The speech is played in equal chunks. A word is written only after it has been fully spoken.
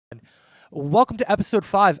Welcome to episode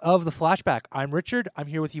 5 of the Flashback. I'm Richard. I'm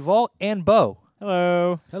here with Yuval and Bo.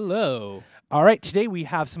 Hello. Hello. All right, today we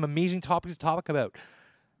have some amazing topics to talk about.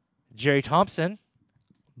 Gerry Thompson,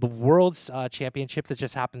 the World's Championship that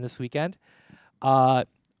just happened this weekend, our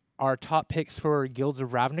top picks for Guilds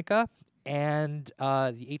of Ravnica, and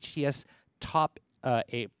the HTS top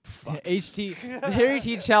 8. The Harry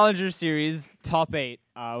Challenger Series top 8.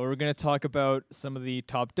 We're going to talk about some of the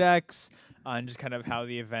top decks and just kind of how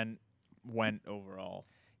the event went overall.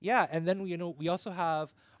 Yeah, and then we also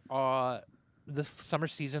have the summer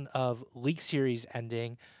season of League Series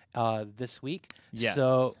ending this week. Yes.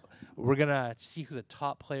 So we're gonna see who the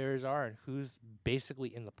top players are and who's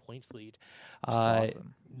basically in the points lead.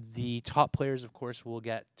 Awesome. The top players, of course, will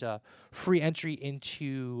get free entry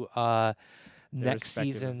into next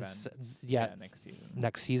season's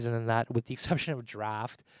next season, and that, with the exception of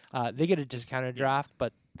draft, they get a discounted draft,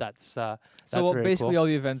 but that's basically cool. all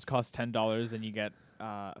the events cost $10 and you get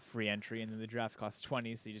free entry, and then the draft costs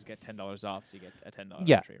 $20, so you just get $10 off, so you get a $10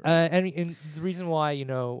 entry. Right? And the reason why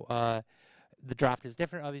the draft is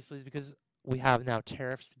different, obviously, is because we have now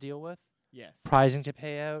tariffs to deal with, Yes. pricing to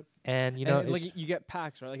pay out, and like you get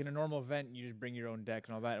packs, right? Like in a normal event, you just bring your own deck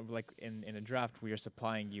and all that. Like in a draft, we are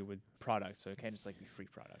supplying you with products, so it can't just be free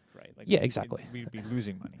product, right? Like yeah, exactly. We'd be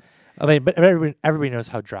losing money. I mean, but everybody knows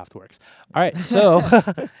how draft works. All right, so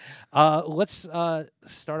let's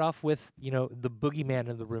start off with the boogeyman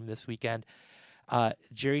in the room this weekend.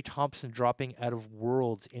 Gerry Thompson dropping out of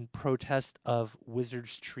Worlds in protest of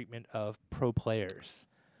Wizards' treatment of pro players.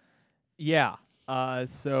 Yeah.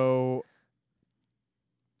 So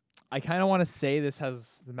I kind of want to say this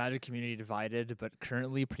has the Magic community divided, but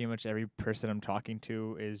currently pretty much every person I'm talking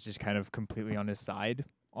to is just kind of completely on his side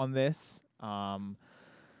on this.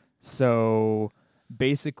 So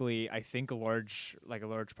basically, I think a large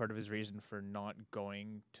part of his reason for not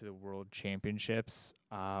going to the World Championships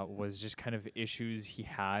was just kind of issues he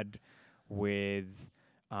had with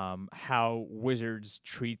how Wizards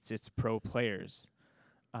treats its pro players.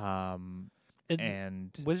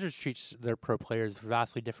 And Wizards treats their pro players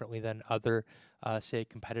vastly differently than other, say,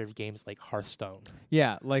 competitive games like Hearthstone.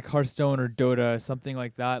 Yeah, like Hearthstone or Dota, something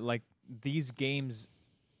like that. Like, these games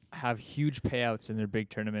have huge payouts in their big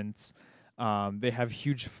tournaments. They have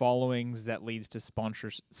huge followings that leads to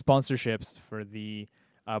sponsorships for the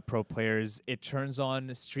pro players. It turns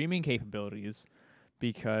on streaming capabilities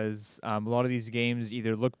because a lot of these games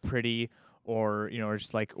either look pretty or are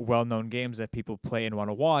just like well-known games that people play and want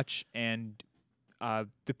to watch, and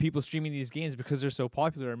the people streaming these games, because they're so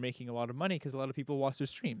popular, are making a lot of money because a lot of people watch their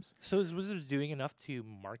streams. So is Wizards doing enough to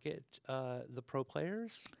market the pro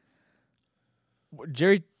players?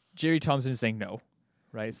 Gerry Thompson is saying no,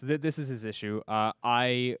 right? So this is his issue.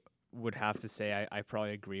 I would have to say I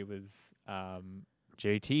probably agree with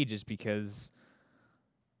JT, just because,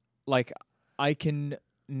 like, I can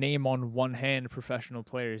name on one hand professional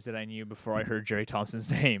players that I knew before I heard Gerry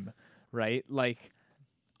Thompson's name, right? Like,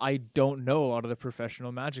 I don't know a lot of the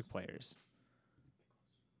professional Magic players.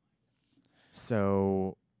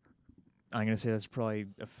 So I'm going to say that's probably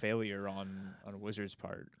a failure on Wizards'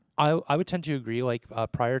 part. I would tend to agree. Like,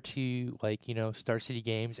 prior to Star City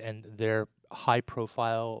Games and their high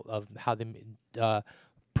profile of how they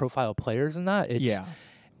profile players and that,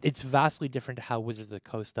 it's vastly different to how Wizards of the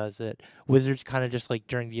Coast does it. Wizards kind of just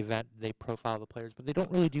during the event they profile the players, but they don't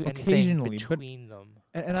really do anything between them.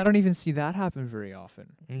 And I don't even see that happen very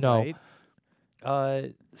often. No.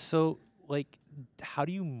 Right? So how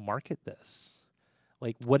do you market this?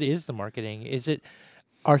 Like, what is the marketing? Is it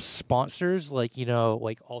our sponsors like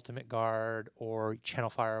Ultimate Guard or Channel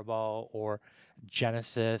Fireball or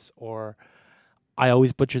Genesis, or I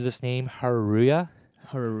always butcher this name, Haruya?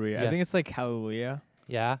 Yeah. I think it's like Hallelujah.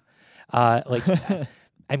 Yeah. I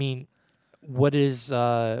mean, what does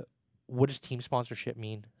team sponsorship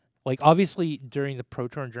mean? Like, obviously, during the Pro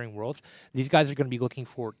Tour and during Worlds, these guys are going to be looking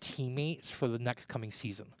for teammates for the next coming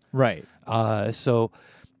season. Right. So,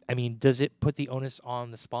 I mean, does it put the onus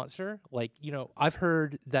on the sponsor? Like, I've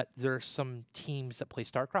heard that there are some teams that play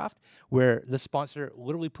StarCraft where the sponsor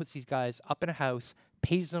literally puts these guys up in a house,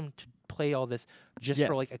 pays them to play all this just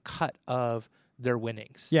for a cut of their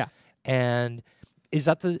winnings. Yeah. And is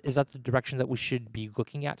that the direction that we should be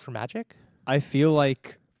looking at for Magic? I feel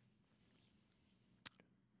like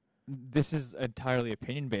this is entirely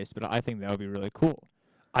opinion based, but I think that would be really cool.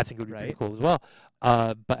 I think it would be pretty cool as well.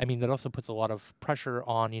 But I mean, that also puts a lot of pressure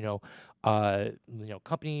on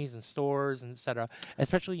companies and stores and etc.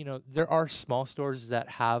 Especially there are small stores that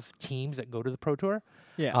have teams that go to the Pro Tour.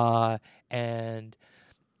 Yeah. And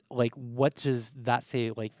like, what does that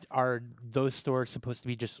say? Like, are those stores supposed to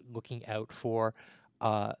be just looking out for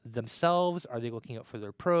themselves? Are they looking out for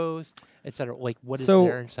their pros, etc.? Like, what is So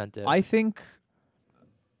their incentive? I think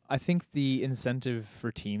the incentive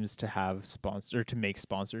for teams to have to make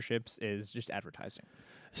sponsorships is just advertising.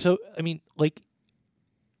 So I mean, like,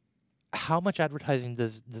 how much advertising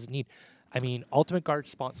does it need? I mean, Ultimate Guard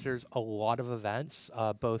sponsors a lot of events,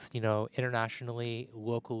 both internationally,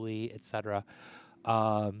 locally, etc.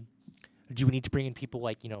 Do we need to bring in people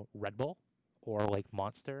like Red Bull or like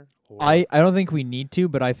Monster? Or I don't think we need to,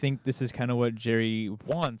 but I think this is kind of what Gerry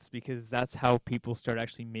wants, because that's how people start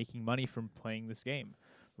actually making money from playing this game,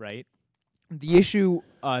 right? The issue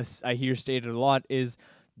I hear stated a lot is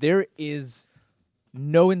there is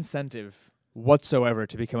no incentive whatsoever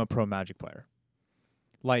to become a pro Magic player.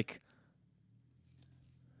 Like,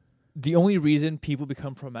 the only reason people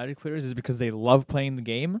become pro Magic players is because they love playing the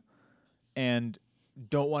game and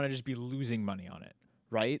don't want to just be losing money on it,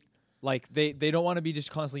 right? Like, they don't want to be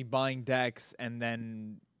just constantly buying decks and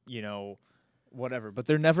then, whatever. But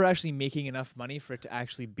they're never actually making enough money for it to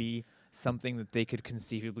actually be something that they could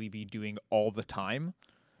conceivably be doing all the time.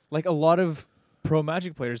 Like, a lot of pro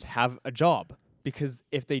Magic players have a job, because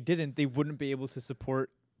if they didn't, they wouldn't be able to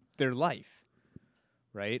support their life,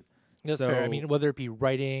 right? That's fair. I mean, whether it be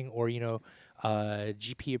writing or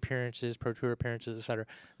GP appearances, Pro Tour appearances, etc.,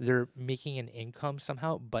 they're making an income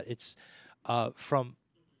somehow. But it's from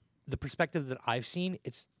the perspective that I've seen,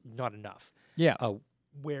 it's not enough. Yeah.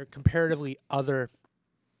 Where comparatively other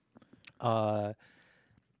other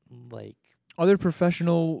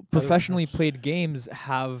professionally played games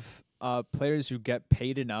have players who get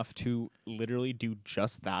paid enough to literally do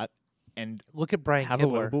just that, and look at Brian have Kibler. a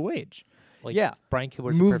livable wage. Like, yeah, Brian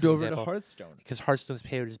Kibler's moved over example, to Hearthstone because Hearthstone's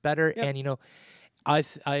payout is better. Yep.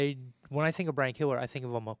 And when I think of Brian Kibler, I think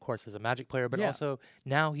of him, of course, as a Magic player, but also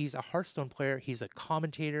now he's a Hearthstone player. He's a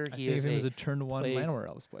commentator. I think of him as a turn 1 Llanowar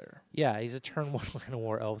Elves player. Yeah, he's a turn 1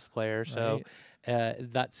 Llanowar Elves player. So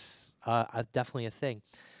that's definitely a thing.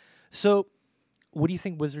 So, what do you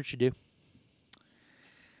think Wizards should do?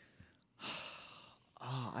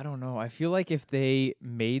 I don't know. I feel like if they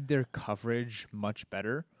made their coverage much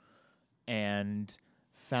better and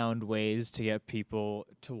found ways to get people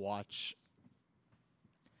to watch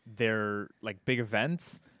their big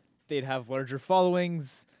events, they'd have larger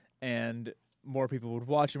followings and more people would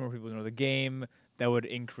watch it, more people would know the game. That would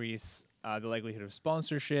increase the likelihood of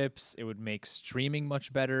sponsorships. It would make streaming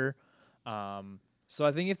much better. So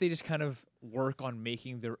I think if they just kind of work on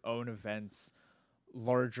making their own events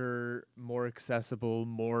larger, more accessible,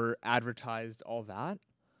 more advertised, all that,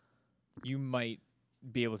 you might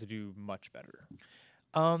be able to do much better.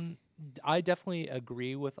 I definitely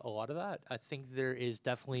agree with a lot of that. I think there is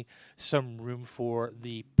definitely some room for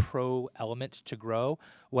the pro element to grow,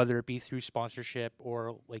 whether it be through sponsorship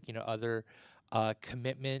or other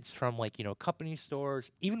commitments from company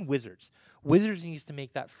stores, even Wizards. Wizards needs to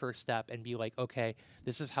make that first step and be like, okay,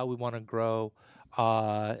 this is how we want to grow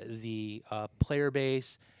the player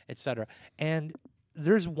base, etc. And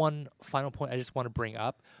there's one final point I just want to bring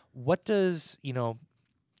up. What does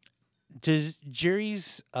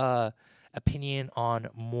Gerry's opinion on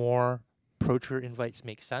more Pro Tour invites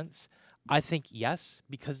make sense? I think yes,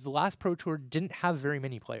 because the last Pro Tour didn't have very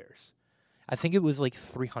many players. I think it was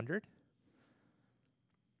 300.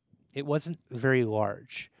 It wasn't very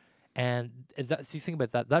large. And if you think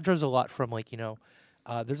about that, that draws a lot from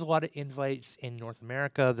there's a lot of invites in North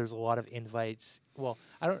America. There's a lot of invites. Well,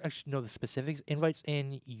 I don't actually know the specifics. Invites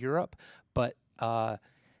in Europe, but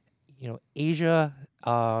Asia,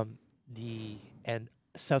 and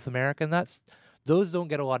South America, and those don't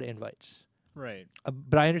get a lot of invites. Right.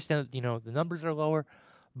 But I understand that the numbers are lower,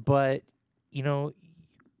 but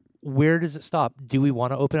where does it stop? Do we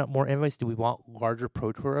want to open up more invites? Do we want larger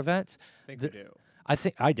Pro Tour events? I think we do.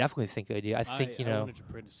 I definitely think I do. I think I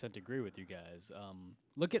 100% agree with you guys.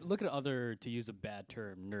 Look at other, to use a bad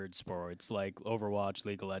term, nerd sports like Overwatch,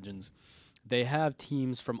 League of Legends. They have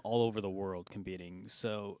teams from all over the world competing.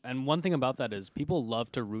 So, and one thing about that is people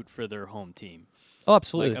love to root for their home team. Oh,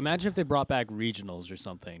 absolutely. Imagine if they brought back regionals or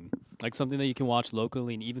something that you can watch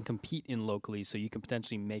locally and even compete in locally, so you can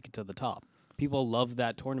potentially make it to the top. People love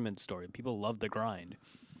that tournament story. People love the grind.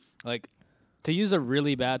 To use a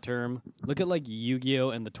really bad term, look at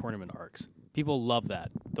Yu-Gi-Oh! And the tournament arcs. People love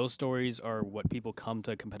that. Those stories are what people come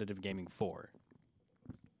to competitive gaming for.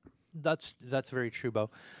 That's very true,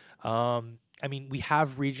 Bo. I mean, we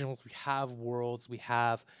have regionals, we have worlds, we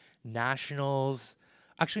have nationals.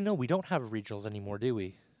 Actually, no, we don't have regionals anymore, do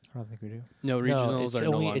we? I don't think we do. No, regionals are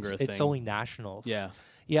no longer a thing. It's only nationals. Yeah.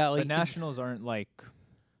 Yeah, but nationals aren't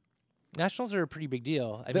Nationals are a pretty big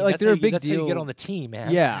deal. I They're mean, like, they're a big that's how you get deal. on the team,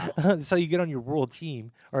 man. Yeah. That's how you get on your world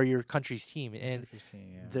team or your country's team. And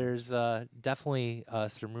Yeah. there's definitely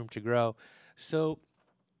some room to grow. So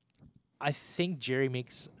I think Gerry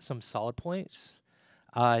makes some solid points.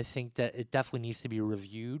 I think that it definitely needs to be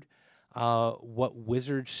reviewed. What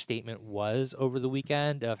Wizards' statement was over the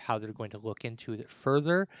weekend of how they're going to look into it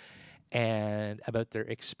further and about their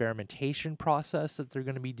experimentation process that they're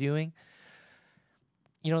going to be doing.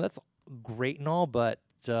 You know, that's great and all, but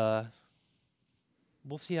we'll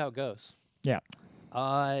see how it goes. Yeah.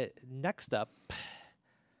 Next up,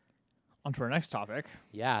 On to our next topic.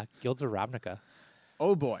 yeah, Guilds of Ravnica.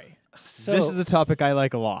 Oh boy. So, This is a topic I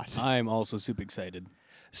like a lot. I'm also super excited.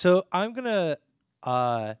 so I'm just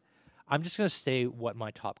gonna say what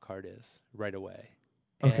my top card is right away.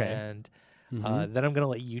 Okay. And then I'm gonna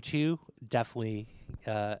let you two definitely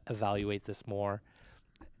evaluate this more.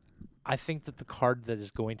 I think that the card that is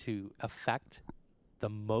going to affect the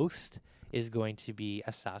most is going to be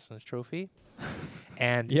Assassin's Trophy.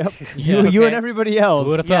 And Yep. Yeah, you okay. and everybody else. Who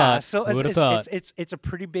would've yeah, thought? so Who would've it's a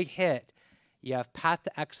pretty big hit. You have Path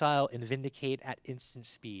to Exile and Vindicate at instant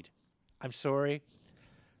speed. I'm sorry,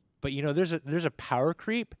 but you know there's a power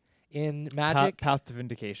creep in Magic. Path to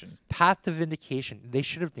Vindication. Path to Vindication. They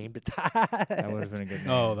should have named it that. That would have been a good name.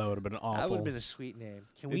 Oh, that would have been awful. That would have been a sweet name.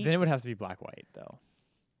 Can we? Then it would have to be black-white, though.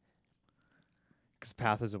 Because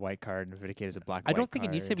Path is a white card and Vindicate is a black-white I don't think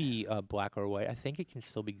it needs to card. be black or white. I think it can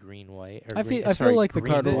still be green-white. I feel like the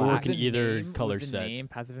card will work in either color the set. Name,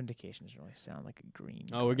 Path of Vindication doesn't really sound like a green.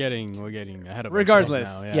 Oh, we're card. getting ahead of Regardless,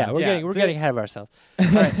 ourselves now. Yeah, we're Yeah, getting ahead of ourselves. All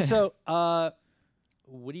right, so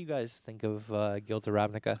what do you guys think of Guilds of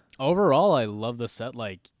Ravnica? Overall, I love the set.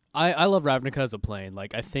 Like, I love Ravnica as a plane.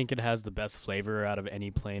 Like, I think it has the best flavor out of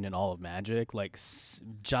any plane in all of Magic. Like,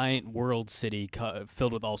 giant world city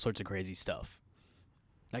filled with all sorts of crazy stuff.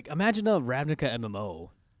 Like, imagine a Ravnica MMO.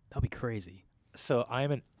 That'd be crazy. So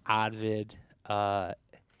I'm an avid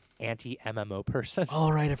anti-MMO person.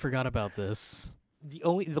 All right, I forgot about this. The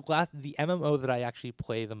MMO that I actually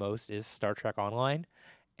play the most is Star Trek Online,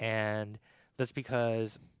 and that's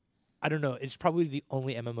because I don't know. It's probably the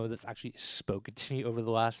only MMO that's actually spoken to me over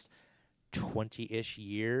the last 20-ish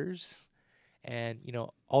years, and you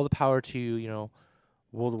know, all the power to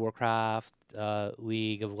World of Warcraft,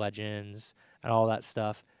 League of Legends, and all that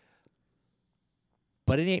stuff.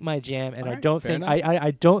 But it ain't my jam, and All I right, don't fair think enough.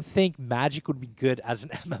 I don't think Magic would be good as an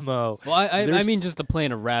MMO. Well, I There's- mean just the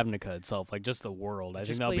plane of Ravnica itself, like just the world. I think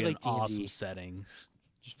Just that would be play, an like, D&D. awesome setting.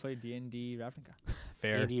 Just play D&D Ravnica.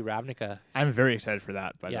 Fair. D&D Ravnica. I'm very excited for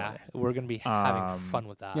that, by the Yeah, way. we're gonna be having fun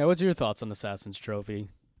with that. Yeah, what's your thoughts on Assassin's Trophy?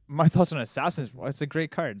 My thoughts on Assassins, well, it's a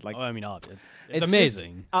great card. Like, Oh, I mean, it's It's just-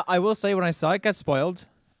 amazing. I will say, when I saw it get spoiled,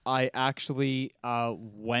 I actually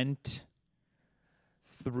went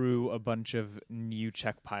through a bunch of new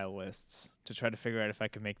check pile lists to try to figure out if I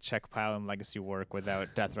could make check pile and legacy work without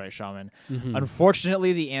Deathrite Shaman. Mhm.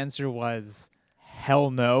 Unfortunately, the answer was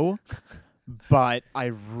hell no. But I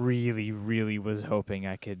really, really was hoping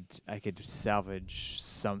I could salvage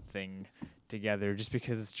something together, just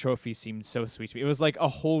because this trophy seemed so sweet to me. It was like a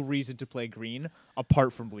whole reason to play green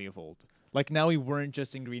apart from Leovold. Like, now we weren't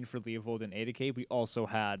just in green for Leovold and ADK, we also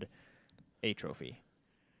had a trophy.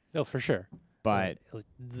 No, for sure. But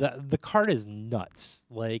the card is nuts.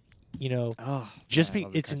 Like, just I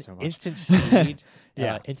love the it's card an so much. instant speed.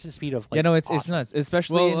 Yeah. Instant speed of it's awesome. nuts,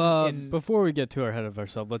 especially Well, in before we get too ahead of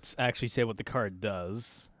ourselves, let's actually say what the card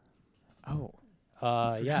does. oh.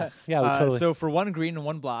 Yeah, we totally. So for 1 green and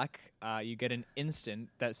 1 black, you get an instant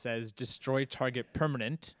that says destroy target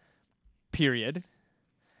permanent, period.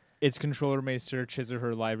 Its controller may search his or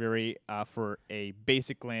her library for a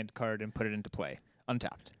basic land card and put it into play,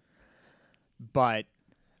 untapped. But,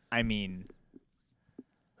 I mean,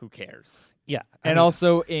 who cares? yeah, And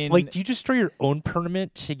also do you destroy your own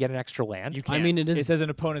permanent to get an extra land? you I can't. mean, it is- It says an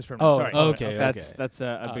opponent's permanent. Oh, Sorry. okay, That's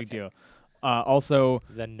okay. a big Okay. deal. Also,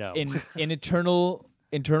 Then no. in internal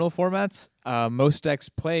formats, most decks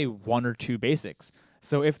play 1 or 2 basics.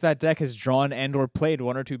 So if that deck has drawn and or played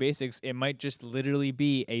 1 or 2 basics, it might just literally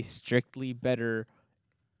be a strictly better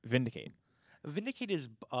Vindicate. Vindicate is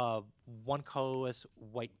 1 colorless,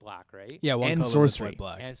 white black, right? Yeah, one And colorless, sorcery. white,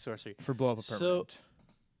 black. And sorcery. For blow up a So- permanent.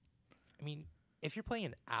 I mean, if you're playing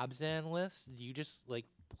an Abzan list, do you just like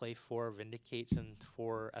play 4 Vindicates and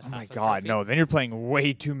 4 Oh Assassin's my god, Trophy? no! Then you're playing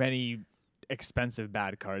way too many expensive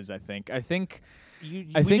bad cards. I think. I we think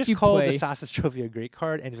think you call play- the Assassin's Trophy a great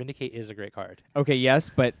card, and Vindicate is a great card. Okay,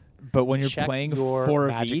 yes, but when you're Check playing your 4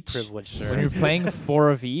 of Magic each, privilege, sir. when you're playing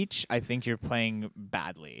 4 of each, I think you're playing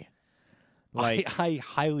badly. Like, I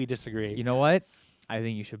highly disagree. you know what? I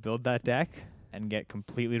think you should build that deck and get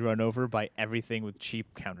completely run over by everything with cheap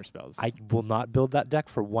counterspells. I will not build that deck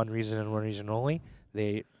for one reason and one reason only.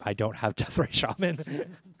 I don't have Deathray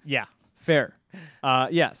Shaman. Yeah, fair.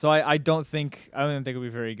 So I don't think it would be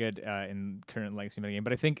very good in current legacy metagame,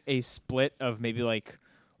 but I think a split of maybe like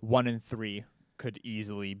 1 and 3 could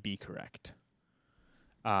easily be correct.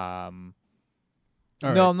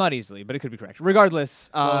 No, not easily, but it could be correct. Regardless,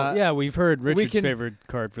 we've heard Richard's favorite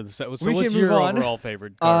card for the set. So we what's can your move on. overall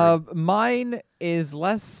favorite card? Mine is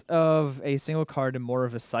less of a single card and more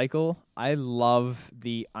of a cycle. I love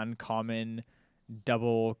the uncommon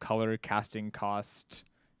double color casting cost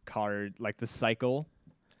card, like the cycle.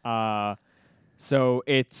 So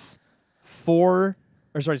it's 5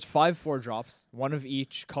 4-drops, 1 of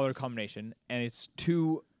each color combination, and it's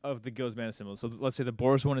 2 of the Guild's mana symbols. So let's say the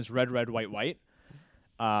Boros one is red, red, white, white.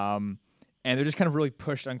 And they're just kind of really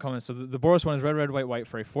pushed uncommon. So the Boros one is red, red, white, white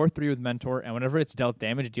for a 4/3 with Mentor, and whenever it's dealt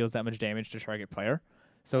damage, it deals that much damage to target player.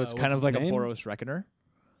 So it's kind of like a Boros Reckoner.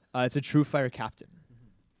 It's a True Fire Captain.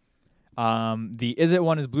 The Is It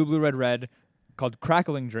one is blue, blue, red, red, called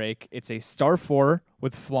Crackling Drake. It's a star 4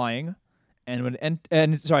 with flying, and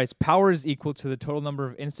its power is equal to the total number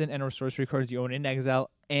of instant and/or sorcery cards you own in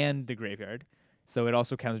exile and the graveyard. So it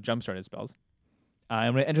also counts jump-started spells.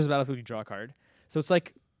 And when it enters the battlefield, you draw a card. So it's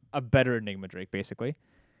like a better Enigma Drake, basically.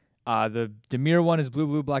 The Dimir one is blue,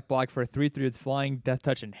 blue, black, black for a 3/3 with flying, death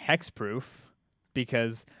touch, and hexproof,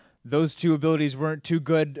 because those 2 abilities weren't too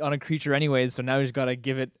good on a creature anyways, so now you just got to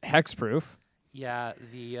give it hexproof. Yeah,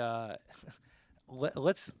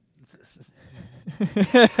 let's...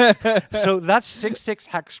 So that's 6/6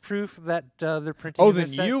 hexproof that they're printing. Oh, the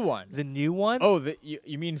new one. The new one? Oh,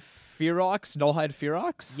 you mean Ferox, Nullhide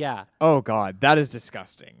Ferox? Yeah. Oh god, that is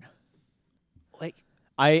disgusting. Like,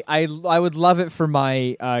 I would love it for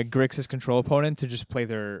my Grixis control opponent to just play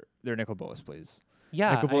their Nicol Bolas, please.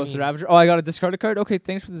 yeah, Nicol Bolas the Ravager. Oh, I got a discard a card. Okay,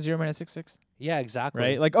 thanks for the 0 mana 6/6. yeah, exactly.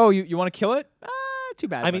 Right? Like, oh, you want to kill it? Too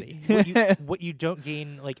bad. I buddy. mean, what you don't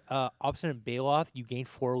gain, like Obstinate Baloth, you gain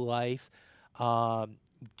 4 life.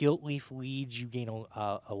 Guilt Leaf Liege, you gain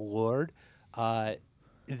a Lord.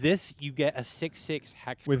 This you get a 6/6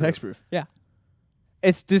 hexproof. With hexproof. Yeah.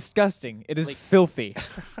 It's disgusting. It is Like- filthy.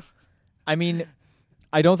 I mean,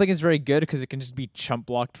 I don't think it's very good because it can just be chump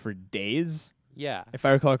blocked for days. Yeah. If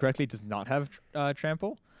I recall correctly, it does not have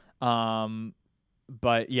trample.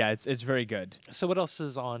 But yeah, it's very good. So what else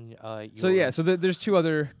is on So yeah, so there's 2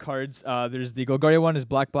 other cards. There's the Golgaria one is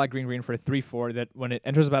black, black, green, green for a 3/4 that when it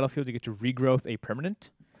enters the battlefield, you get to regrowth a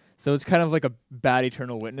permanent. So it's kind of like a bad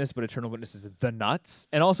Eternal Witness, but Eternal Witness is the nuts.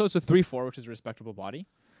 And also it's a 3/4, which is a respectable body.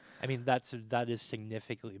 I mean, that is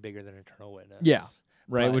significantly bigger than Eternal Witness. Yeah.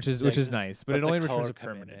 Right, But which is nice, but it the only returns color a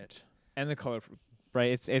commitment. permanent. And the color,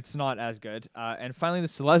 right? It's not as good. And finally, the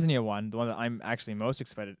Selesnya one, the one that I'm actually most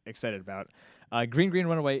excited about. Green, green,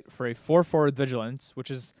 run away for a 4/4 with Vigilance,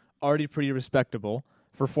 which is already pretty respectable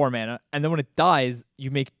for 4 mana. And then when it dies,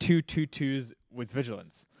 you make 2 2/2s with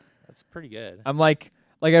Vigilance. That's pretty good. I'm like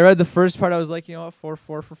I read the first part, I was like, you know what,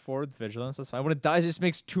 4/4 for 4 with Vigilance, that's fine. When it dies, it just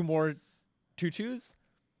makes 2 more 2/2s.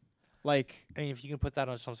 Like, I mean, if you can put that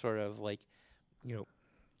on some sort of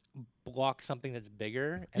block something that's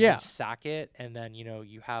bigger and Yeah. then sack it, and then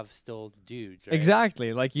you have still dudes. Right?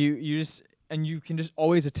 exactly. Like you just, and you can just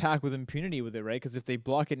always attack with impunity with it, right? Because if they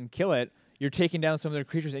block it and kill it, you're taking down some of their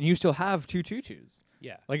creatures, and you still have 2 2/2s.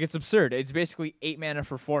 Yeah. Like, it's absurd. It's basically 8 mana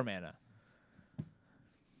for 4 mana.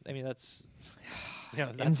 I mean, that's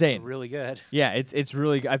that's insane. Really good. Yeah, it's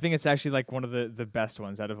really good. I think it's actually like one of the best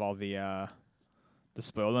ones out of all the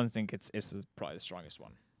spoiled ones. I think it's probably the strongest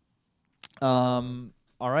one.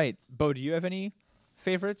 All right, Bo, do you have any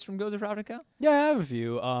favorites from Guilds of Ravnica? Yeah, I have a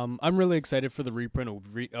few. I'm really excited for the reprint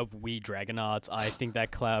of We Dragonauts. I think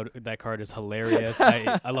that card is hilarious.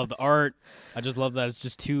 I love the art. I just love that it's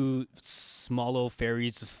just 2 small little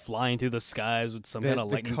fairies just flying through the skies with some kind of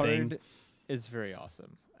lightning card thing. Is very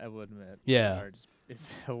awesome, I will admit. Yeah. The art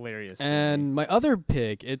is hilarious. to And me. my other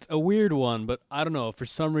pick, it's a weird one, but I don't know. For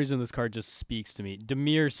some reason, this card just speaks to me.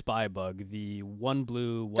 Dimir Spybug, the 1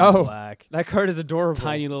 blue, 1 black. That card is adorable.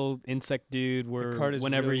 Tiny little insect dude card where is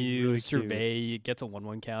whenever really, you really survey, it gets a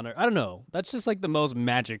 1/1 counter. I don't know. That's just like the most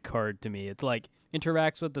magic card to me. It's like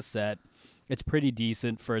interacts with the set. It's pretty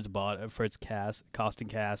decent for its cost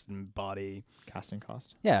and body. Casting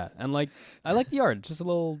cost. Yeah, and like I like the art. It's just a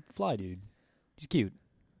little fly dude. He's cute.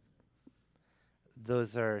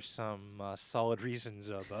 Those are some solid reasons,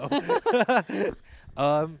 Bo.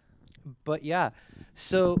 But yeah,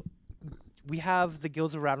 so we have the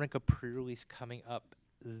Guilds of Ravnica pre-release coming up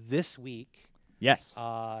this week. Yes.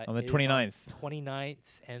 On the 29th. 29th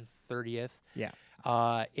and 30th. Yeah.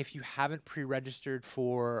 If you haven't pre-registered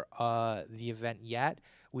for the event yet,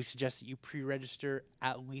 we suggest that you pre-register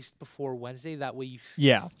at least before Wednesday. That way you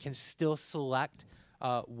can still select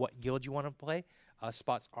what guild you want to play.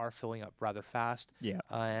 Spots are filling up rather fast. Yeah.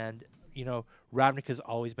 And, Ravnica's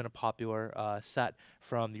always been a popular set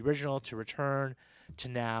from the original to Return to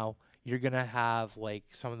now. You're going to have, like,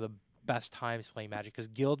 some of the best times playing Magic because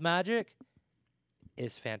Guild Magic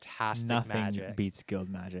is fantastic. Nothing beats Guild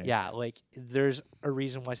Magic. Yeah, like there's a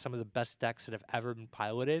reason why some of the best decks that have ever been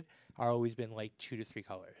piloted are always been like 2 to 3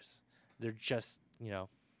 colors. They're just, yeah.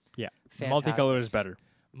 Fantastic. Multicolor is better.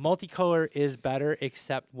 Multicolor is better,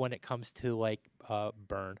 except when it comes to like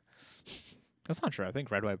burn. That's not true. I think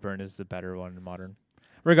red, white, burn is the better one in Modern.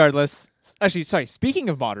 Regardless, actually, sorry. Speaking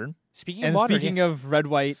of Modern, speaking of red,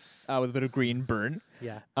 white with a bit of green, burn.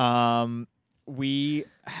 Yeah. We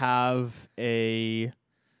have the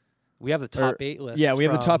top 8 list. Yeah, we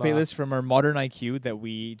have the top 8 list from our Modern IQ that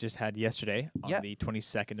we just had yesterday on the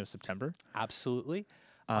 22nd of September. Absolutely.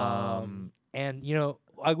 And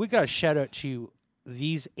we got a shout out to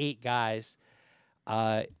these 8 guys.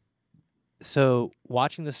 So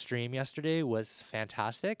watching the stream yesterday was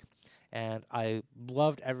fantastic, and I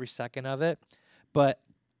loved every second of it. But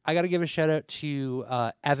I got to give a shout out to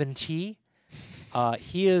Evan T.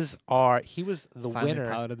 He was the winner.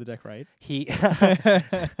 Piloted the deck right. He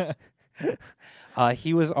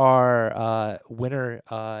was our winner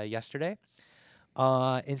yesterday.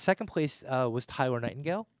 In second place was Tyler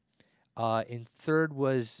Nightingale. In third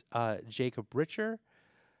was Jacob Richer.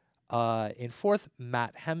 In fourth,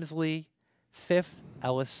 Matt Hemsley. Fifth,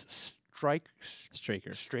 Ellis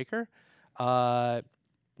Straker.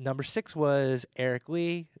 Number 6 was Eric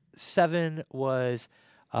Lee. 7 was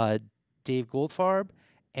Dave Goldfarb,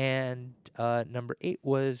 and number 8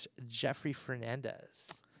 was Jeffrey Fernandez.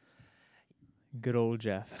 Good old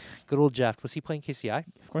Jeff. Good old Jeff. Was he playing KCI?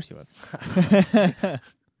 Of course he was.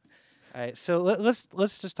 All right, so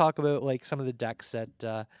let's just talk about like some of the decks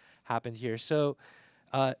that happened here. So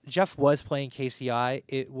Jeff was playing KCI.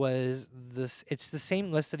 It's the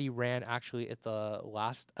same list that he ran actually at the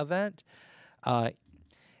last event,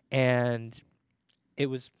 and it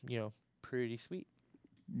was pretty sweet.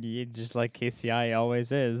 Yeah, just like KCI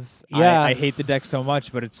always is. Yeah, I hate the deck so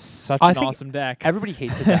much, but it's such an awesome deck. Everybody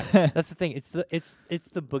hates the deck. That's the thing. It's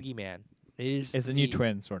the boogeyman. It's a new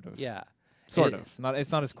twin, sort of. Yeah, sort of.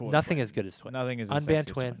 It's not as cool. Nothing as as good as twin. Nothing is unbanned as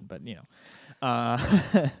twin. But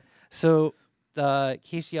So the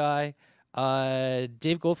KCI,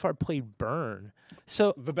 Dave Goldfarb played Burn.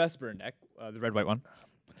 So the best Burn deck, the red white one.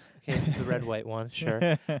 Okay, the red white one,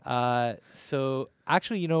 sure. So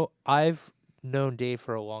actually, I've known Dave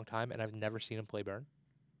for a long time, and I've never seen him play Burn.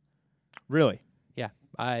 Really? Yeah,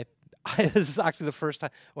 this is actually the first time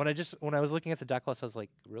when I was looking at the deck list, I was like,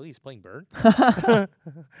 really, he's playing Burn? The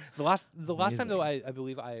last time though, I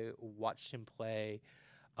believe I watched him play.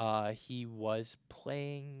 He was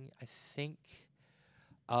playing, I think.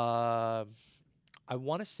 I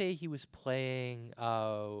want to say he was playing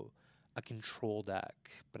a control deck,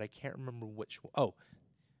 but I can't remember which one. Oh,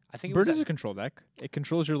 I think Burn is a control deck. It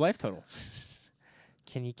controls your life total.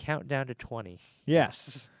 Can you count down to 20?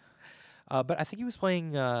 Yes. But I think he was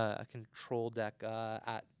playing a control deck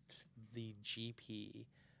at the GP,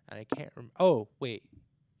 and I can't remember. Oh, wait.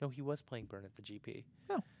 No, he was playing Burn at the GP.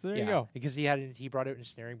 Oh, so there you go. Because he brought out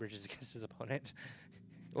ensnaring bridges against his opponent.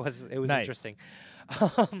 It was nice. Interesting.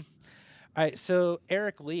 All right, so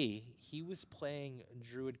Eric Lee, he was playing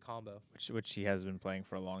Druid combo, which he has been playing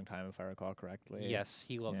for a long time, if I recall correctly. Yes,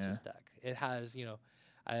 he loves his deck. It has,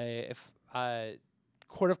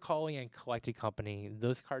 Court of Calling and Collected Company.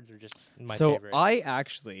 Those cards are just my favorite. So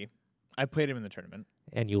I played him in the tournament,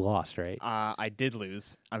 and you lost, right? I did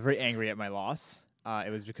lose. I'm very angry at my loss.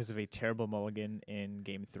 It was because of a terrible mulligan in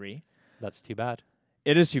Game 3. That's too bad.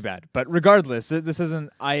 It is too bad. But regardless, this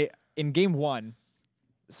isn't... In Game 1,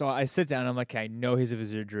 so I sit down and I'm like, okay, I know he's a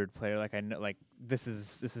Vizier Druid player. Like, I know, like, this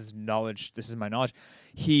is knowledge. This is my knowledge.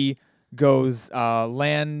 He goes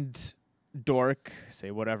land, dork, say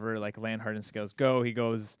whatever, like land, hardened scales, go. He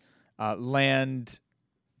goes land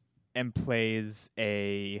and plays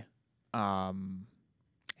a Knight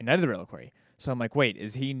of the Reliquary. So I'm like, wait,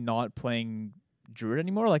 is he not playing Druid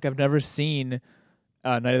anymore? Like, I've never seen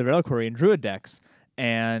Knight of the Reliquary in Druid decks.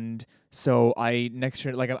 And so next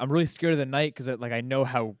turn, like, I'm really scared of the Knight because like I know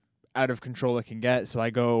how out of control it can get. So I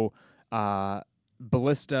go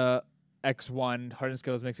Ballista X1, Hardened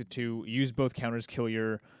Scales makes it 2, use both counters, kill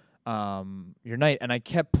your Knight. And I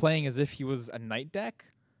kept playing as if he was a Knight deck.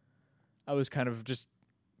 I was kind of just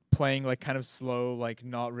playing like kind of slow, like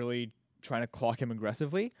not really trying to clock him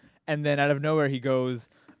aggressively, and then out of nowhere he goes,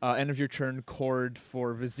 end of your turn, chord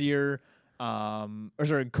for Vizier,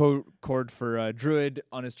 chord for Druid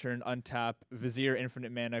on his turn, untap, Vizier,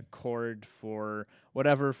 infinite mana, chord for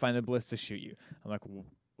whatever, find the Ballista, shoot you. I'm like,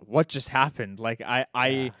 what just happened? Like,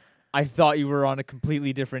 I thought you were on a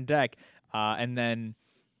completely different deck, and then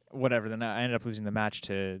whatever. Then I ended up losing the match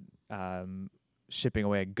to shipping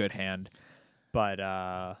away a good hand, but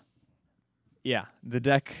yeah, the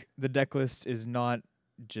deck list is not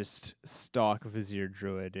just stock Vizier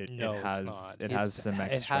Druid. It has some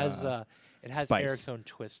extra. It has spice. Eric's own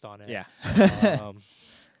twist on it. Yeah. That's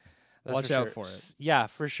Watch for out sure. for it. Yeah,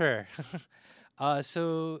 for sure.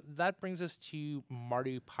 So that brings us to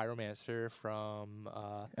Mardu Pyromancer from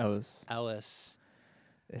Ellis.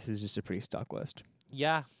 This is just a pretty stock list.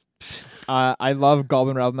 Yeah. I love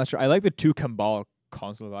Goblin Rabblemaster. I like the 2 Kambal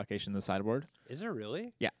console location in the sideboard. Is it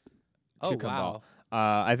really? Yeah. Oh, 2 Kambal. wow.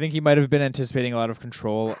 I think he might have been anticipating a lot of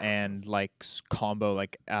control and like combo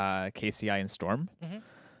like KCI and Storm.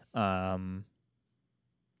 And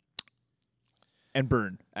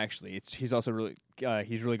Burn, actually. He's also really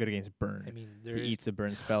he's really good against Burn. I mean, he eats a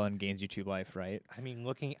Burn spell and gains you 2 life, right? I mean,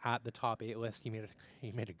 looking at the top 8 list, he made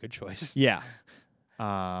a good choice. Yeah.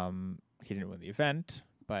 He didn't win the event,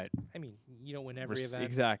 but I mean, you don't win every event.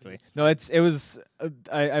 Exactly. No, it was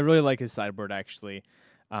I really like his sideboard actually.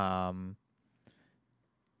 That's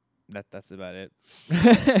about it.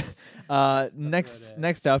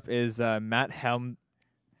 Next up is Matt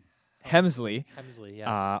Hemsley.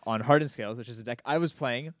 Yes. On Hardened Scales, which is a deck I was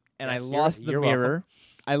playing, and Yes, I lost the mirror. welcome.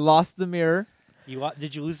 I lost the mirror.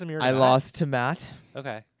 Did you lose the mirror? I lost to Matt.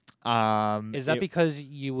 Okay. Is that because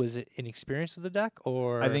you was inexperienced with the deck,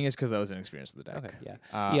 or I think it's because I was inexperienced with the deck. Okay,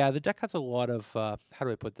 yeah, yeah. The deck has a lot of how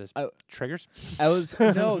do I put this? Triggers.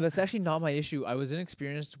 No, that's actually not my issue. I was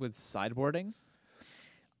inexperienced with sideboarding.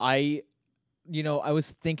 I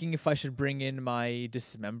was thinking if I should bring in my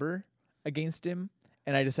Dismember against him,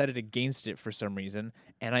 and I decided against it for some reason,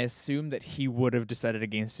 and I assumed that he would have decided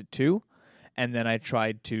against it too, and then I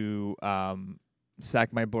tried to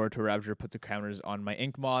sack my board to Ravager, put the counters on my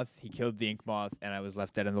Ink Moth. He killed the Ink Moth, and I was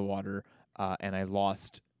left dead in the water, and I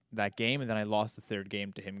lost that game, and then I lost the 3rd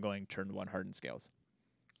game to him going turn 1 Hardened Scales.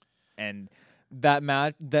 And that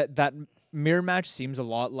mirror match seems a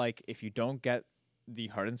lot like if you don't get the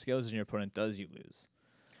Hardened Scales and your opponent does, you lose.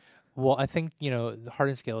 Well, I think the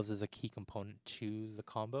Hardened Scales is a key component to the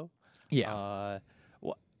combo. Yeah.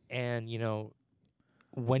 And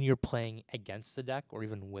when you're playing against the deck or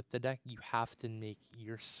even with the deck, you have to make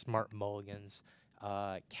your smart mulligans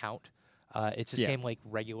count. It's the same like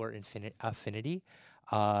regular affinity.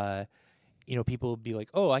 People will be like,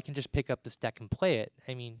 oh, I can just pick up this deck and play it.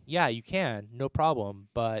 I mean, yeah, you can, no problem,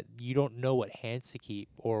 but you don't know what hands to keep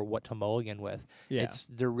or what to mulligan with. Yeah.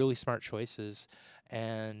 They're really smart choices.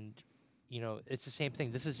 And, it's the same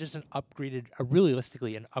thing. This is just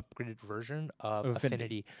realistically an upgraded version of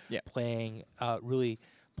Affinity. Yeah. Really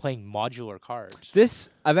playing modular cards.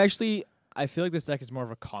 I feel like this deck is more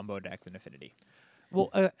of a combo deck than Affinity. Well,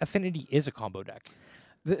 Affinity is a combo deck.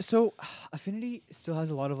 So Affinity still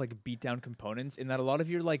has a lot of like beatdown components in that a lot of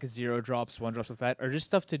your like 0-drops, 1-drops with that are just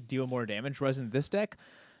stuff to deal more damage. Whereas in this deck,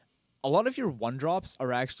 a lot of your 1-drops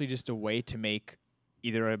are actually just a way to make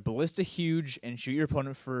either a Ballista huge and shoot your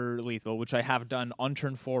opponent for lethal, which I have done on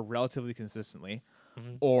turn 4 relatively consistently,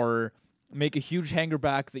 or make a huge hanger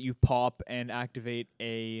back that you pop and activate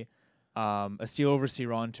a Steel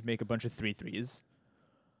Overseer on to make a bunch of 3/3s,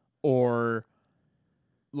 or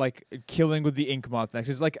like killing with the Ink Moth next.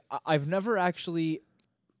 It's like I've never actually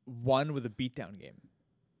won with a beatdown game.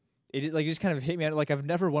 It just kind of hit me out. Like I've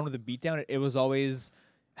never won with a beatdown. It was always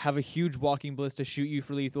have a huge Walking Ballista, shoot you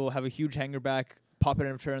for lethal, have a huge hanger back, pop it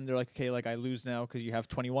in a turn. They're like, okay, like I lose now because you have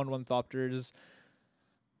 21 One-Thopters.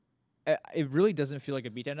 It really doesn't feel like a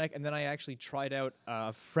beatdown deck. And then I actually tried out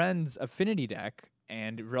a friend's Affinity deck,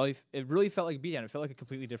 and it really felt like beatdown. It felt like a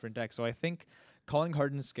completely different deck. So I think calling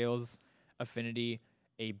Hardened Scales Affinity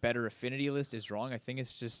a better Affinity list is wrong. I think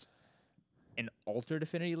it's just an altered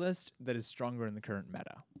Affinity list that is stronger in the current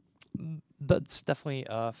meta. That's definitely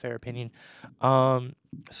a fair opinion. So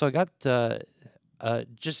I got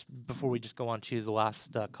just before we just go on to the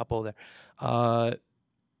last couple there,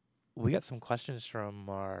 we got some questions from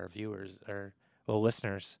our viewers or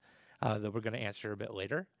listeners that we're going to answer a bit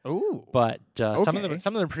later. Ooh, but okay. some of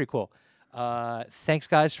them are pretty cool. Thanks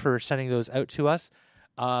guys for sending those out to us.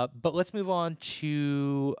 But let's move on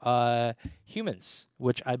to Humans,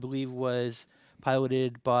 which I believe was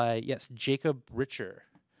piloted by Jacob Richer.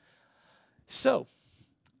 So,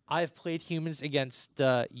 I've played Humans against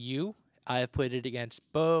you. I have played it against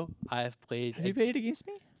Bo. Have you played it against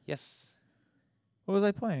me? Yes. What was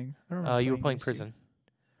I playing? I don't remember You were playing against you. Prison.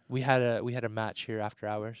 We had a match here after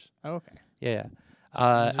hours. Oh, okay. Yeah.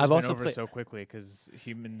 I've also over played. so quickly because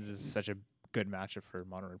Humans is such a good matchup for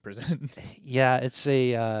Modern Prison. Yeah, it's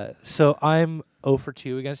a. So I'm 0 for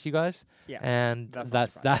 2 against you guys. Yeah, and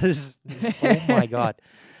that's not that is. Oh my god.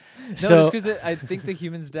 No, So just because I think the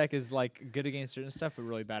Humans deck is like good against certain stuff, but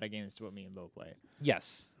really bad against what me and Lo play.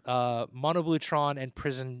 yes, Mono Blue Tron and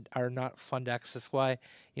Prison are not fun decks. That's why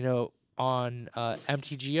on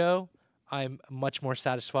MTGO, I'm much more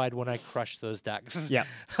satisfied when I crush those decks. Yeah,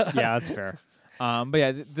 yeah, that's fair. But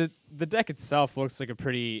yeah, the deck itself looks like a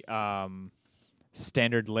pretty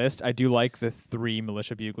standard list. I do like the 3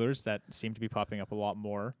 Militia Buglers that seem to be popping up a lot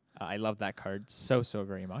more. I love that card so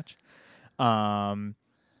very much.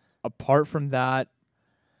 Apart from that,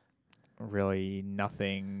 really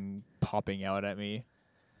nothing popping out at me.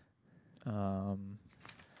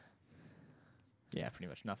 Yeah, pretty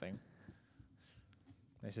much nothing.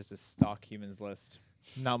 It's just a stock Humans list.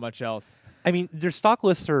 Not much else. I mean, their stock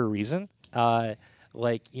lists are a reason. Once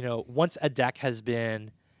a deck has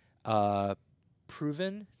been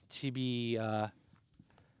proven to be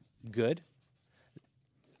good,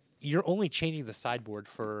 you're only changing the sideboard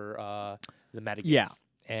for the metagame. Yeah.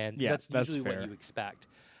 And Yeah, that's usually fair. what you expect.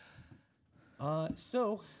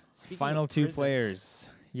 So, speaking Final of 2 Prison, players.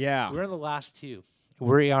 Yeah. we're in the last 2.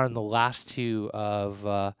 We are in the last 2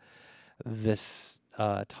 of this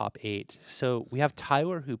top 8. So we have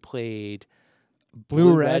Tyler, who played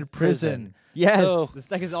Blue Red Prison. Yes, So- this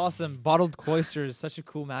deck is awesome. Bottled Cloister is such a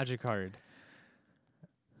cool Magic card.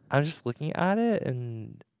 I'm just looking at it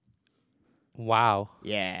and wow.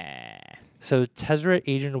 Yeah. So Tezzeret,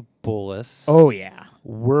 Agent of Bolus, Oh yeah.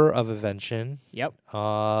 Whir of Invention, Yep.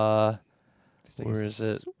 where is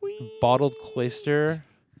it? Bottled Cloister,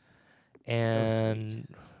 and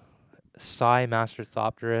Psy Master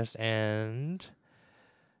Thopterus, and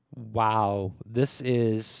wow, this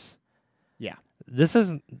is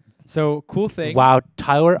So cool thing. wow,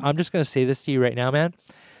 Tyler. I'm just gonna say this to you right now, man.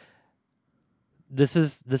 This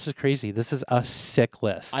is crazy. This is a sick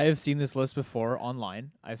list. I have seen this list before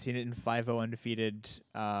online. I've seen it in 5-0 undefeated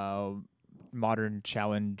modern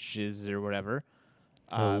challenges or whatever.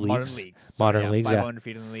 Modern leagues. Modern leagues, 5-0 yeah.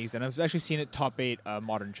 undefeated in the leagues, and I've actually seen it top 8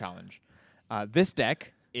 modern challenge. This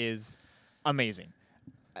deck is amazing.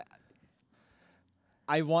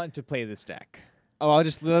 I want to play this deck. Oh,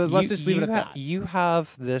 let's just leave it at that. You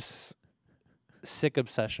have this sick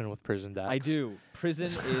obsession with prison decks. I do.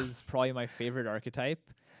 Prison is probably my favorite archetype.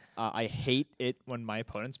 I hate it when my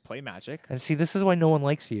opponents play Magic. And see, this is why no one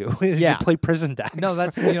likes you. is Yeah. You play prison decks. No,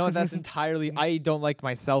 that's that's entirely. I don't like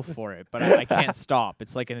myself for it, but I can't stop.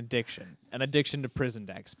 It's like an addiction to prison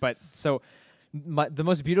decks. But so, the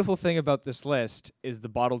most beautiful thing about this list is the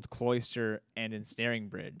Bottled Cloister and Ensnaring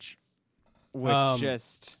Bridge, which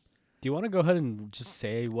just. Do you want to go ahead and just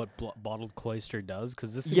say what Bottled Cloister does?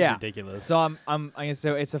 Because this is ridiculous. So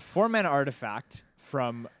so it's a 4-mana artifact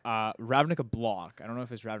from Ravnica block. I don't know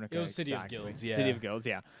if it's Ravnica. It was City of exactly. Guilds, yeah. City of Guilds,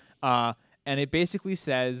 yeah. And it basically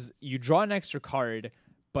says you draw an extra card,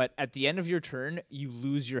 but at the end of your turn, you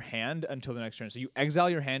lose your hand until the next turn. So you exile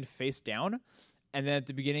your hand face down, and then at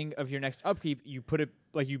the beginning of your next upkeep, you put it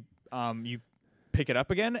like you pick it up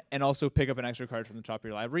again, and also pick up an extra card from the top of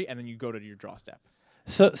your library, and then you go to your draw step.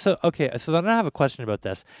 So then I have a question about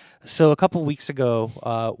this. So a couple weeks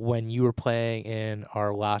ago, when you were playing in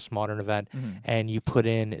our last modern event, and you put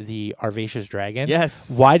in the Arvacious Dragon, Yes.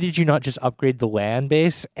 why did you not just upgrade the land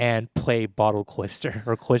base and play Bottled Cloister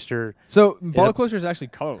or Cloister? So Bottled Cloister is actually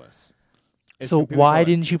colorless. It's So completely why colorless.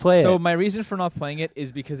 didn't you play So it? my reason for not playing it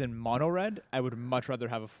is because in mono red, I would much rather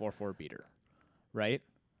have a 4/4 beater, right?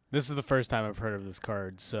 This is the first time I've heard of this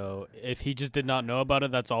card, so if he just did not know about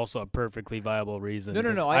it, that's also a perfectly viable reason. No,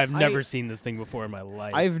 'cause I've never seen this thing before in my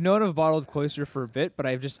life. I've known of Bottled Cloister for a bit, but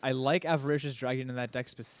I like Avaricious Dragon in that deck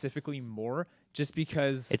specifically more, just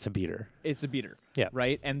because It's a beater. it's a beater. Yeah.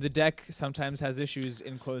 Right? And the deck sometimes has issues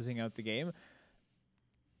in closing out the game.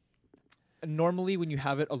 Normally, when you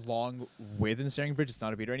have it along with Ensnaring Bridge, it's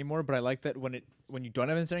not a beater anymore, but I like that when you don't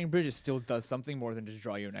have Ensnaring Bridge, it still does something more than just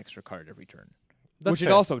draw you an extra card every turn. That's Which fair.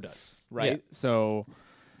 it also does, right? Yeah.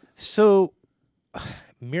 So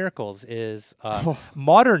Miracles is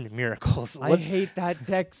modern Miracles. I hate that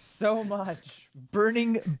deck so much.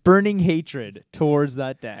 Burning hatred towards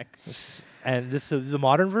that deck. And this is the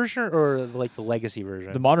modern version or like the legacy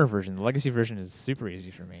version? The modern version. The legacy version is super easy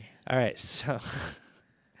for me. All right, so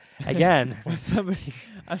again,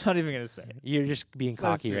 I'm not even gonna say it. you're just being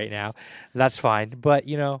cocky right just- now. That's fine, but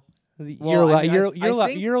you're Well, I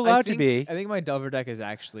mean, you're allowed to be. I think my Delver deck is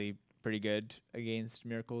actually pretty good against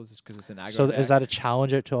Miracles, just because it's an aggro So deck. is that a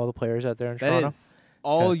challenge out to all the players out there in Toronto?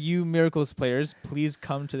 all you Miracles players, please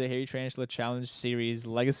come to the Hairy Tarantula Challenge Series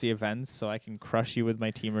Legacy events so I can crush you with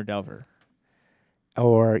my Teamer Delver.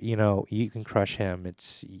 Or, you can crush him.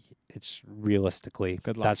 It's realistically,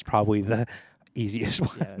 Good luck. that's probably the easiest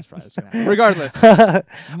one. Yeah, that's probably what's going to happen. Regardless,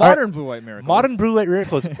 modern Blue-White Miracles. Modern Blue-White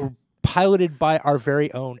Miracles are piloted by our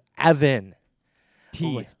very own Evan.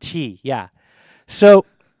 T, yeah. So,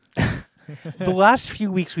 the last few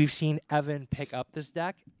weeks we've seen Evan pick up this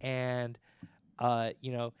deck, and,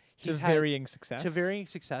 he's to had varying success. to varying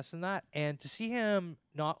success in that, and to see him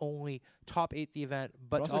not only top 8 the event,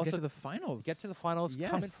 but to also also get to the finals.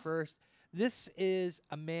 come in first. This is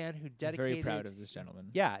a man who dedicated. Very proud of this gentleman.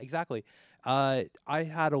 Yeah, exactly. I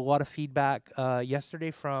had a lot of feedback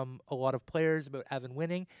yesterday from a lot of players about Evan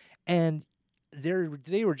winning, and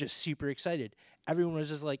they were just super excited. Everyone was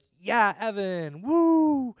just like, "Yeah, Evan,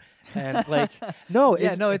 woo!" And like,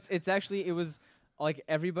 it's actually it was like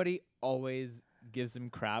everybody always gives him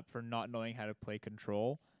crap for not knowing how to play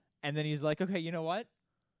control, and then he's like, "Okay, you know what?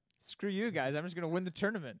 Screw you guys! I'm just gonna win the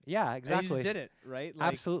tournament." Yeah, exactly. And he just did it, right? Like,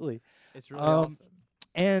 absolutely. It's really awesome.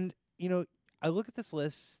 And I look at this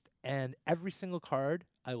list, and every single card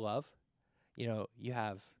I love. You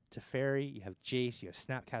have Teferi, you have Jace, you have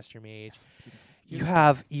Snapcaster Mage. You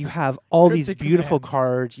have all these beautiful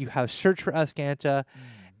cards. You have Search for Ascanta,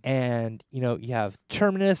 and you have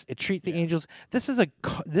Terminus. Treat the Angels. This is a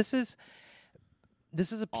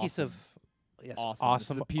piece of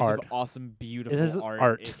awesome a piece art. of awesome, beautiful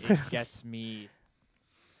art. It gets me.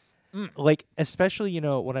 Like, especially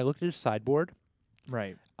when I look at his sideboard,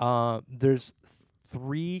 right? There's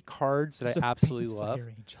 3 cards that I absolutely love.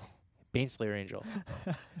 Baneslayer Angel.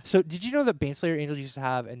 So, did you know that Baneslayer Angel used to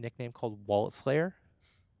have a nickname called Wallet Slayer?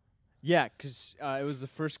 Yeah, because it was the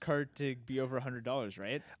first card to be over $100,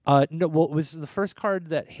 right? No, well, it was the first card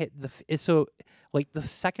that hit so like the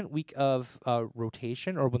second week of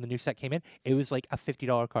rotation, or when the new set came in, it was like a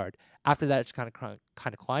 $50 card. After that, it's kind of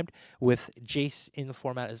climbed with Jace in the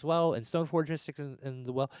format as well, and Stoneforge Mystics in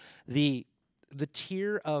the the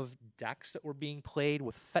tier of decks that were being played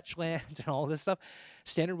with fetch lands and all this stuff.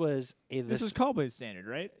 Standard was this was Callblade standard,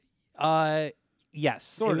 right? Yes,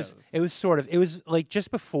 sort of. It was sort of. It was like just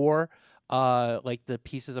before, like the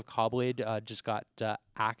pieces of Callblade just got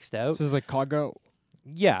axed out. So it's like Coggo.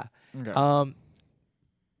 Yeah. Okay.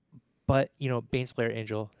 But Baneslayer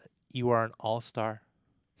Angel, you are an all-star.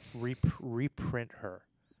 Reprint her.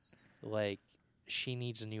 Like, she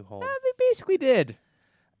needs a new home. They basically did.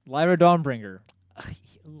 Lyra Dawnbringer.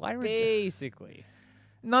 Lyra basically.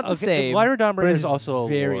 Not the same. Lyra Dawnbringer is also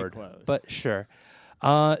very a lord, close. but sure.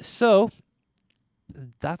 So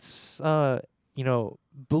that's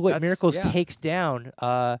Blue-White Miracles takes down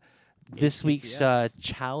this week's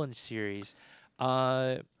challenge series.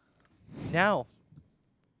 Now,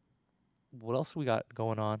 what else we got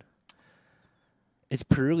going on? It's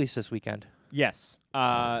pre-release this weekend. Yes.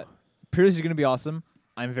 Pre-release is going to be awesome.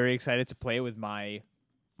 I'm very excited to play with my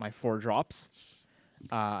 4 drops.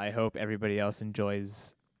 I hope everybody else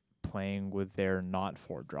enjoys playing with their not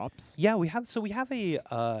 4 drops. Yeah, we have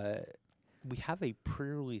a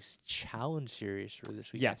pre-release challenge series for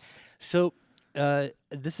this weekend. Yes. So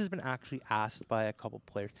this has been actually asked by a couple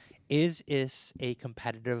players. Is this a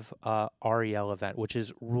competitive REL event, which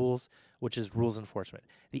is rules enforcement?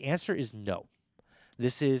 The answer is no.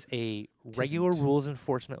 This is a regular rules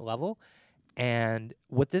enforcement level, and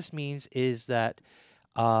what this means is that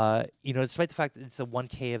despite the fact that it's a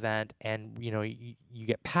 1K event, and you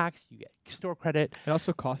get packs, you get store credit. It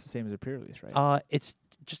also costs the same as a pre-release, right? It's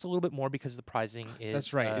just a little bit more because the pricing is.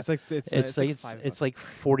 That's right. It's like it's like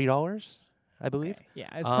 $40, I believe. Okay. Yeah,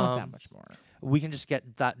 it's not that much more. We can just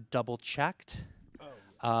get that double checked.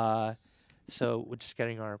 So we're just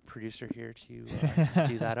getting our producer here to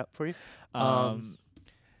do that up for you.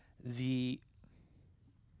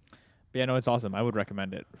 But yeah, no, it's awesome. I would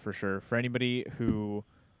recommend it for sure for anybody who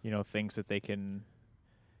thinks that they can.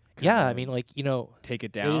 Yeah, I mean, take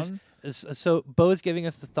it down. So Bo's giving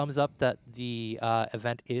us the thumbs up that the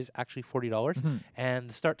event is actually $40, and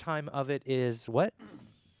the start time of it is what?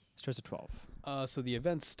 Starts at 12. So the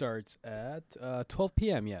event starts at 12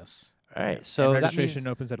 p.m. Yes. All right. So and registration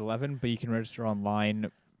opens at 11, but you can register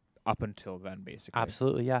online up until then, basically.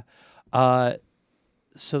 Absolutely, yeah.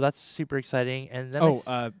 So that's super exciting. And then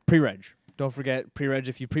pre-reg. Don't forget pre-reg.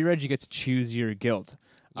 If you pre-reg, you get to choose your guild.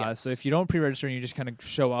 Yes. So if you don't pre-register and you just kind of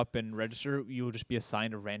show up and register, you will just be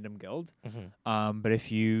assigned a random guild. But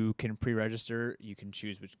if you can pre-register, you can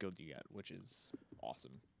choose which guild you get, which is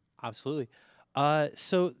awesome. Absolutely.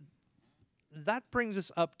 So that brings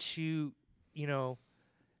us up to,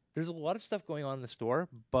 there's a lot of stuff going on in the store,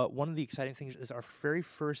 but one of the exciting things is our very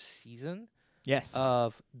first season Yes.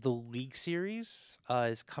 of the League Series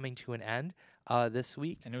is coming to an end this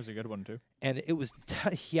week. And it was a good one, too. And it was,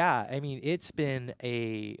 yeah, I mean, it's been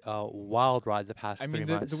a wild ride the past 3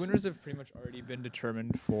 months. The winners have pretty much already been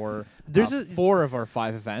determined for There's 4 of our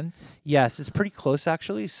 5 events. Yes, it's pretty close,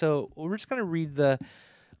 actually. So we're just going to read the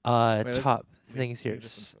top things here.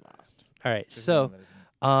 All right, so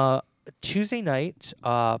Tuesday night,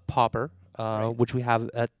 Popper, which we have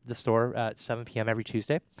at the store at 7 p.m. every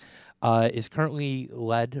Tuesday, is currently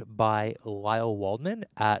led by Lyle Waldman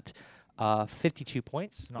at 52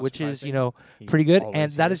 points, which is, pretty good.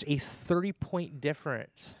 And that is a 30-point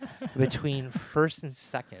difference between first and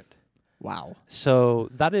second. Wow. So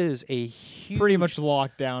that is a huge... Pretty much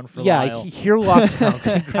locked down for Lyle. Yeah, you're locked down.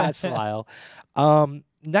 Congrats, Lyle.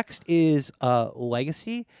 Next is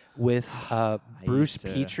Legacy with Bruce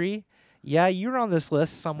Petrie. Yeah, you're on this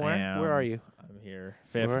list somewhere. Where are you? I'm here.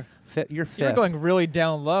 Fifth. You're fifth. You're going really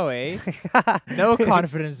down low, eh? No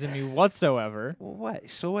confidence in me whatsoever.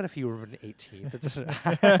 What? So what if you were an 18th? That doesn't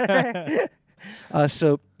matter.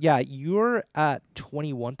 So, yeah, you're at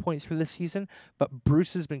 21 points for this season, but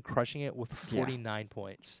Bruce has been crushing it with 49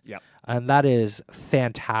 points. Yep. And that is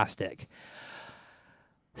fantastic.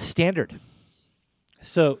 Standard.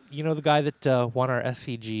 So, you know the guy that won our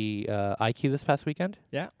SCG IQ this past weekend?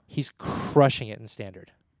 Yeah. He's crushing it in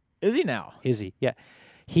Standard. Is he now? Is he? Yeah.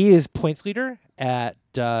 He is points leader at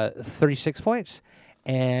 36 points,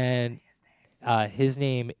 and his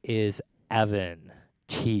name is Evan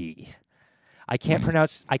T. I can't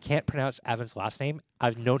pronounce Evan's last name.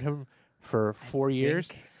 I've known him for 4 years.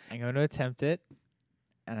 I'm going to attempt it,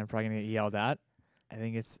 and I'm probably going to get yelled at. I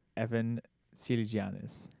think it's Evan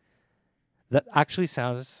Sirigianis. That actually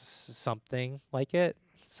sounds something like it.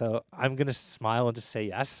 So I'm going to smile and just say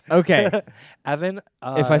yes. Okay. Evan.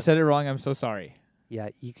 If I said it wrong, I'm so sorry. Yeah,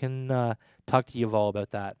 you can talk to Yuval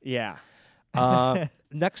about that. Yeah.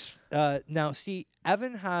 Next, now, see,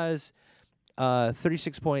 Evan has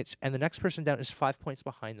 36 points, and the next person down is 5 points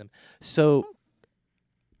behind them. So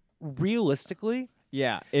realistically...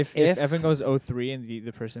 Yeah, if Evan goes 0-3 and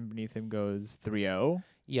the person beneath him goes 3-0...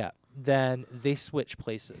 Yeah, then they switch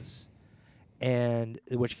places. And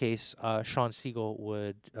in which case, Sean Siegel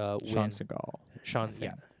would win. Sean Seagal.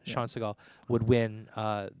 Sean Seagal would win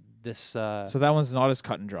this. So that one's not as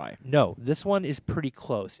cut and dry. No, this one is pretty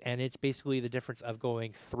close, and it's basically the difference of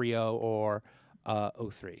going 3-0 or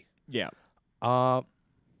 0-3. Yeah.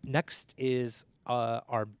 Next is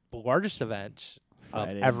our largest event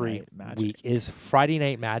Friday of every Night week is Friday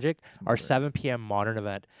Night Magic, our 7 p.m. modern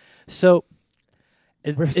event. So.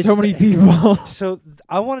 There's so many people. So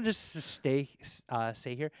I want to just say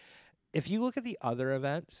here, if you look at the other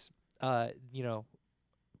events,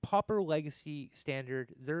 Pauper, Legacy,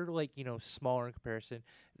 Standard, they're like, smaller in comparison.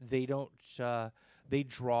 They don't, they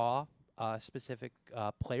draw specific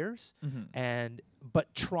players,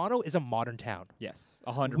 but Toronto is a modern town. Yes,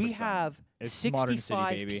 100%. We have it's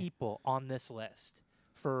 65 people on this list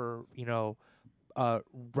for,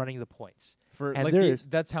 running the points. For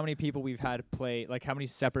that's how many people we've had play, like how many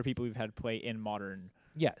separate people we've had play in modern.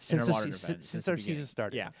 Yeah, since our season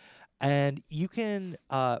started. Yeah, and you can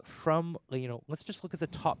let's just look at the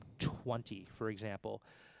top 20 for example.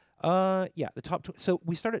 The top. So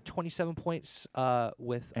we start at 27 points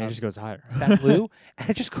with. And it just goes higher. Ben Liu, and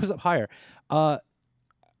it just goes up higher.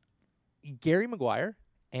 Gary McGuire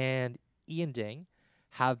and Ian Ding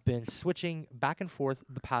have been switching back and forth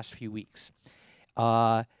the past few weeks.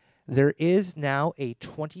 There is now a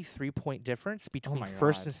 23-point difference between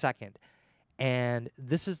first and second. And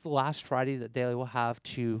this is the last Friday that they will have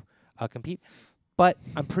to compete. But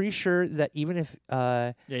I'm pretty sure that even if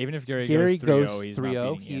Gerry goes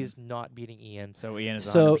 3-0, he's not beating Ian. So Ian is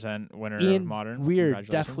 100% winner Ian, of modern. We are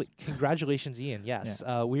definitely congratulations, Ian. Yes,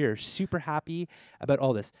 yeah. We are super happy about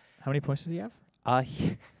all this. How many points does he have?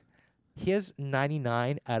 He has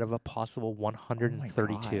 99 out of a possible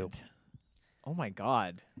 132. Oh my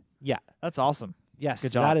God. Yeah. That's awesome. Yes.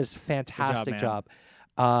 Good job. That is fantastic job.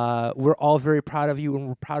 We're all very proud of you, and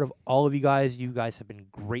we're proud of all of you guys. You guys have been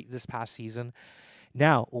great this past season.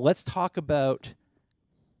 Now, let's talk about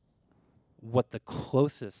what the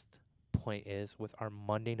closest point is with our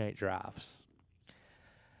Monday night drafts.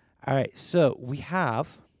 All right. So we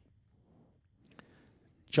have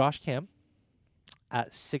Josh Kim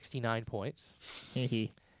at 69 points.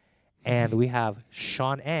 And we have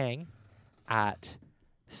Sean Ang at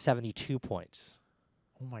 72 points.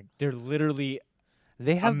 Oh my! They're literally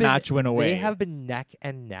a match win away. They have been neck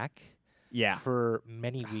and neck. Yeah. For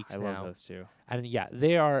many weeks now. I love those two. And yeah,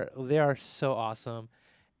 they are so awesome,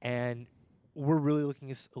 and we're really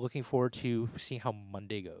looking forward to seeing how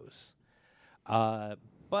Monday goes.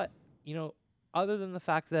 But other than the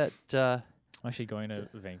fact that I'm actually going to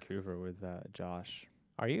Vancouver with Josh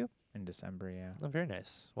are you? in December. Yeah. Oh, very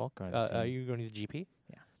nice. Well, Going to are see. you going to the GP?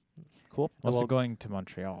 Yeah. Cool. I'm also Well, going to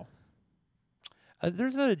Montreal.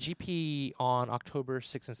 there's a GP on October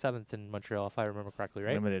 6th and 7th in Montreal, if I remember correctly,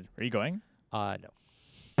 right? Limited. Are you going? No.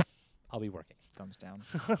 I'll be working. Thumbs down.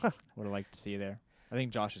 Would have liked to see you there. I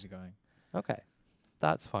think Josh is going. Okay.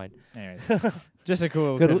 That's fine. Anyways, just a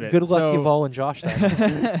cool Good tidbit. luck, So, Yuval and Josh,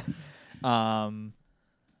 then.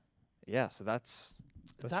 yeah, so that's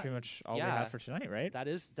That- pretty much all we yeah. have for tonight, right? That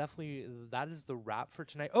is the wrap for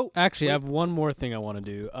tonight. Oh, Actually, I wait. have one more thing I want to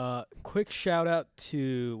do. Quick shout out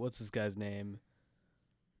to what's this guy's name?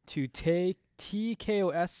 To take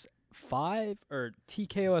TKOS 5 or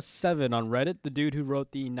TKOS 7 on Reddit, the dude who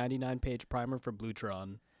wrote the 99-page primer for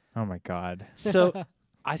Blutron. Oh my god. So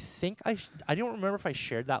I think I don't remember if I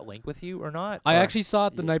shared that link with you or not. I or- actually saw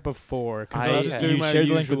it the night before because I was just okay. doing You my shared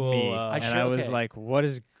the usual. link with me, I and sure- I was okay. like, "What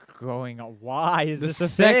is going on? Why is the this a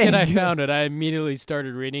second I thing?" found it, I immediately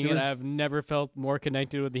started reading There it. was- I've never felt more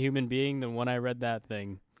connected with a human being than when I read that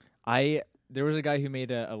thing. There was a guy who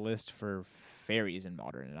made a list for fairies in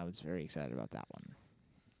Modern, and I was very excited about that one.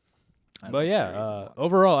 I But love yeah, fairies in Modern.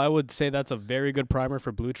 overall, I would say that's a very good primer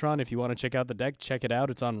for Blutron. If you want to check out the deck, check it out.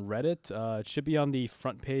 It's on Reddit. It should be on the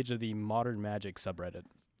front page of the Modern Magic subreddit.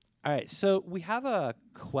 All right. So we have a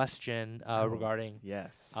question regarding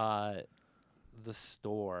yes. the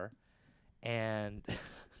store, and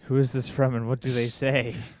Who is this from, and what do they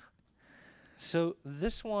say? so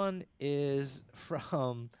this one is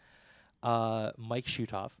from Mike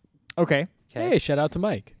Shutov. Okay. Okay. Hey, shout out to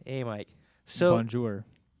Mike. Hey, Mike. So Bonjour.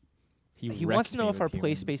 he wrecked wants to know me if our with play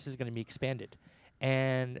humans. space is going to be expanded,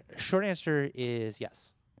 and short answer is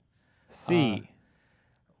yes. C.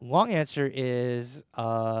 Long answer is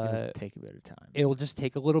It'll take a bit of time. it will just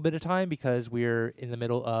take a little bit of time because we're in the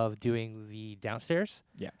middle of doing the downstairs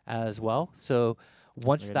as well. So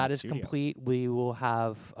once We're getting that a is studio. complete, we will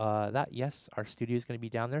have that. Yes, our studio is going to be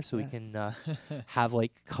down there, so we can have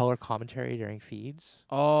like color commentary during feeds.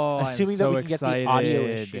 Oh, Assuming I'm that so we can get the audio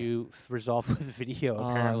excited. issue resolved with video, Oh,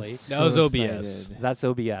 I'm apparently. That was so OBS. excited. That's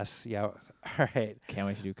OBS. Yeah. All right. Can't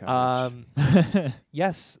wait to do coverage.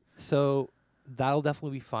 Yes. So that'll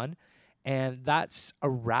definitely be fun. And that's a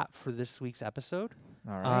wrap for this week's episode.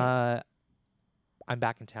 All right. I'm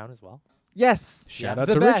back in town as well. yes. Shout Yeah, out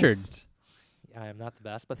the to Richard. best. I am not the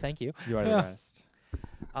best, but thank you. You are the Yeah. best.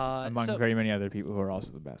 Among Among very many other people who are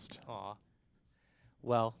also the best. Aw.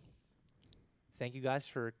 Well, thank you guys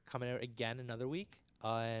for coming out again another week.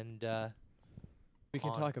 And We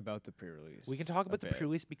can on- talk about the pre-release. we can talk about a the bit.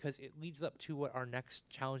 pre-release because it leads up to what our next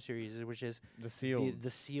challenge series is, which is The seal. the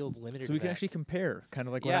sealed limited. So we can actually compare kind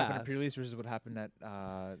of like what happened at pre-release versus what happened at.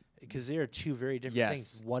 because they are two very different Yes.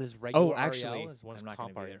 things. One is regular Oh, actually, REL, and one is I'm not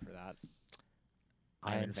going comp to be there REL. for that.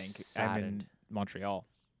 I I'm am in I'm in saddened. Montreal.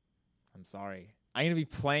 I'm sorry. I'm going to be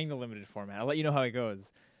playing the limited format. I'll let you know how it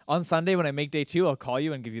goes. On Sunday when I make day 2, I'll call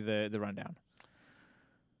you and give you the rundown.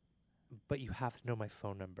 But you have to know my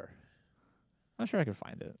phone number. I'm sure I can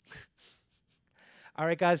find it. All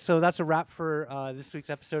right, guys. So that's a wrap for this week's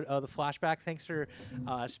episode of the Flashback. Thanks for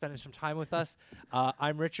spending some time with us.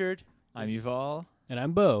 I'm Richard. I'm Yuval. And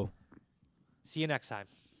I'm Bo. See you next time.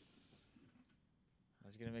 I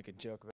was going to make a joke about